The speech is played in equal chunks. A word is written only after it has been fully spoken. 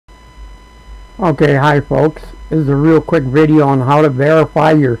Okay, hi folks. This is a real quick video on how to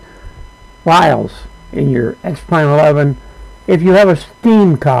verify your files in your X-Plane 11 if you have a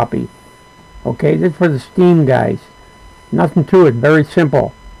Steam copy. Okay, this is for the Steam guys. Nothing to it, very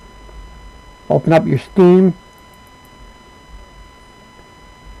simple. Open up your Steam,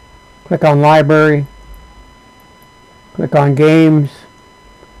 click on Library, click on Games,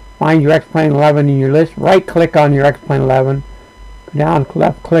 find your X-Plane 11 in your list, right click on your X-Plane 11, go down,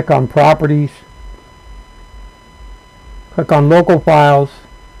 left click on Properties, click on Local Files,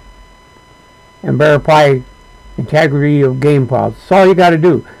 and verify integrity of game files. That's all you got to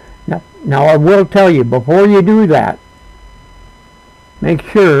do. Now I will tell you, before you do that, make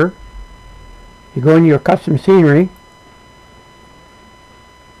sure you go into your custom scenery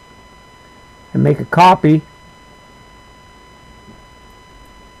and make a copy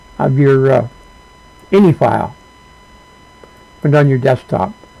of your INI file. Put it on your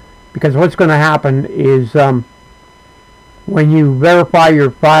desktop. Because what's going to happen is when you verify your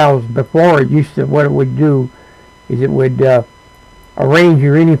files before, what it would do is it would arrange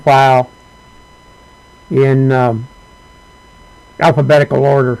your INI file in alphabetical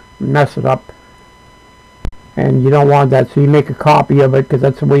order, mess it up, and you don't want that, so you make a copy of it because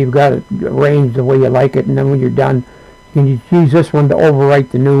that's the way you've got it arranged, the way you like it, and then when you're done you can use this one to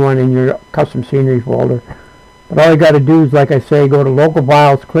overwrite the new one in your custom scenery folder. But all you got to do is, like I say, go to Local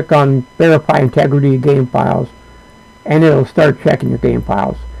Files, click on Verify Integrity of Game Files, and it'll start checking your game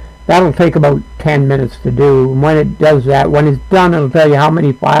files. That'll take about 10 minutes to do. And when it does that, when it's done, it'll tell you how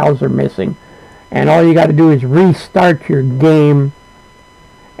many files are missing. And all you got to do is restart your game,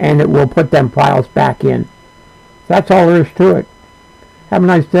 and it will put them files back in. That's all there is to it. Have a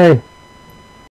nice day.